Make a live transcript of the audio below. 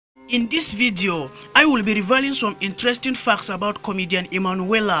In this video, I will be revealing some interesting facts about comedian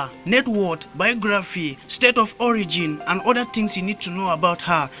Emmanuella, net worth, biography, state of origin, and other things you need to know about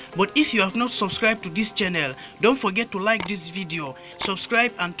her. But if you have not subscribed to this channel, don't forget to like this video,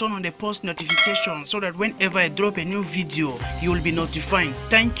 subscribe and turn on the post notification so that whenever I drop a new video, you will be notified.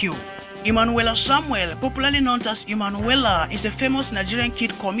 Thank you. Emmanuella Samuel, popularly known as Emmanuella, is a famous Nigerian kid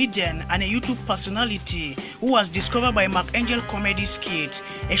comedian and a YouTube personality who was discovered by Angel Comedy Skit,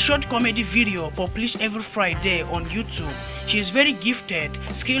 a short comedy video published every Friday on YouTube. She is very gifted,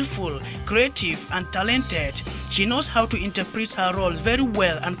 skillful, creative, and talented. She knows how to interpret her roles very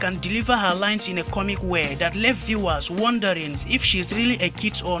well and can deliver her lines in a comic way that left viewers wondering if she is really a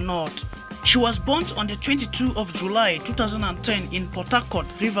kid or not. She was born on the 22nd of July 2010 in Port Harcourt,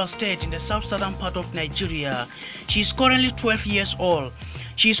 Rivers State in the south-southern part of Nigeria. She is currently 12 years old.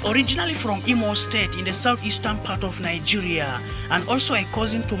 She is originally from Imo State in the southeastern part of Nigeria and also a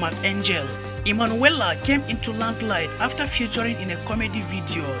cousin to Angel. Emmanuella came into limelight after featuring in a comedy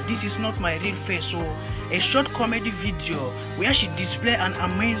video, This Is Not My Real Face, a short comedy video where she displayed an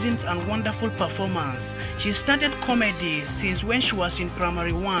amazing and wonderful performance. She started comedy since when she was in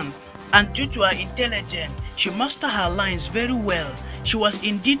primary 1. And due to her intelligence, she mastered her lines very well. She was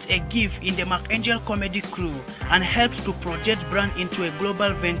indeed a gift in the Angel comedy crew and helped to project brand into a global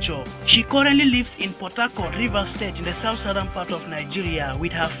venture. She currently lives in Port Harcourt, Rivers State in the south-southern part of Nigeria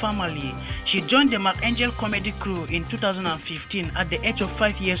with her family. She joined the Angel comedy crew in 2015 at the age of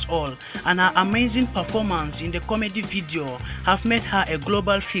 5 years old, and her amazing performance in the comedy video have made her a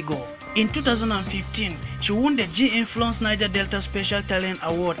global figure. In 2015, she won the G-Influence Niger Delta Special Talent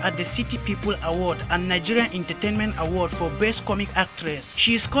Award at the City People Award and Nigerian Entertainment Award for Best Comic Actress.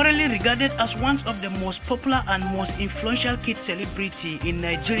 She is currently regarded as one of the most popular and most influential kid celebrity in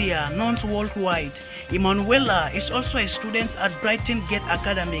Nigeria, known worldwide. Emmanuella is also a student at Brighton Gate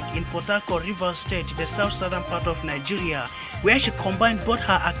Academic in Port Harcourt, Rivers State, the south-southern part of Nigeria, where she combined both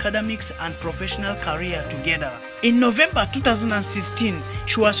her academics and professional career together. In November 2016,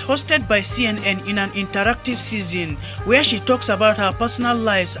 she was hosted by CNN in an interactive season where she talks about her personal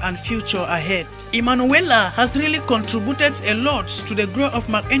lives and future ahead. Emmanuella has really contributed a lot to the growth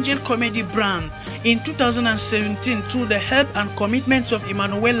of Angel comedy brand. In 2017, through the help and commitment of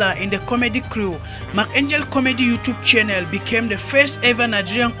Emmanuella in the comedy crew, Angel Comedy YouTube channel became the first ever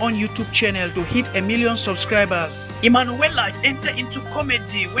Nigerian-owned YouTube channel to hit 1 million subscribers. Emmanuella entered into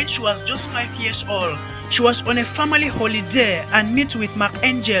comedy when she was just 5 years old. She was on a family holiday and met with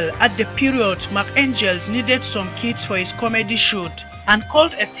Angel at the period Angel needed some kids for his comedy shoot and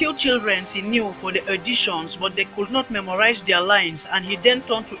called a few children he knew for the auditions, but they could not memorize their lines, and he then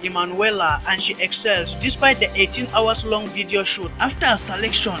turned to Emmanuella and she excels despite the 18 hours long video shoot. After a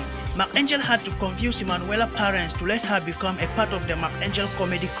selection, Angel had to convince Emmanuella's parents to let her become a part of the Angel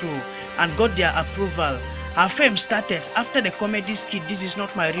comedy crew and got their approval. Her fame started after the comedy skit This Is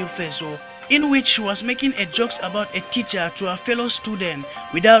Not My Real Face, in which she was making a jokes about a teacher to a fellow student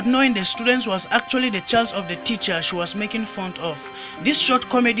without knowing the student was actually the child of the teacher she was making fun of. This short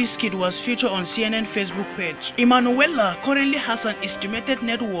comedy skit was featured on CNN Facebook page. Emmanuella currently has an estimated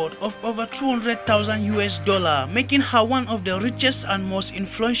net worth of over $200,000, making her one of the richest and most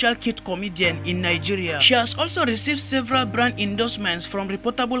influential kid comedian in Nigeria. She has also received several brand endorsements from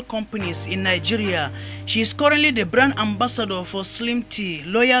reputable companies in Nigeria. She is currently the brand ambassador for Slim Tea,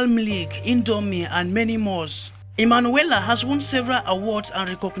 Loyal Milk, Indomie, and many more. Emmanuella has won several awards and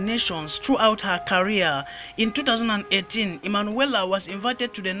recognitions throughout her career. In 2018, Emmanuella was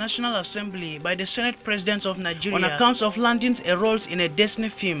invited to the National Assembly by the Senate President of Nigeria on account of landing a role in a Disney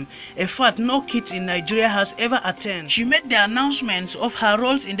film, a fact no kid in Nigeria has ever attained. She made the announcements of her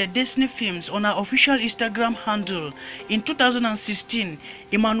roles in the Disney films on her official Instagram handle. In 2016,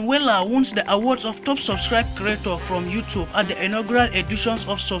 Emmanuella won the awards of Top Subscribed Creator from YouTube at the inaugural editions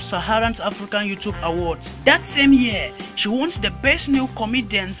of Sub-Saharan African YouTube Awards. That same year, she won the Best New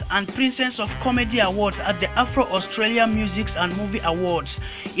Comedians and Princess of Comedy Awards at the Afro-Australia Music and Movie Awards.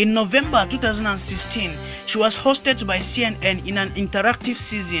 In November 2016, she was hosted by CNN in an interactive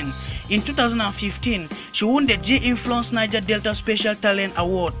season. In 2015, she won the G-Influence Niger Delta Special Talent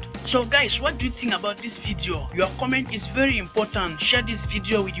Award. So guys, what do you think about this video? Your comment is very important. Share this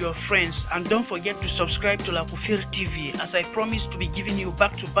video with your friends and don't forget to subscribe to Lakufir TV, as I promise to be giving you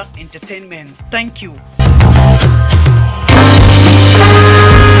back-to-back entertainment. Thank you.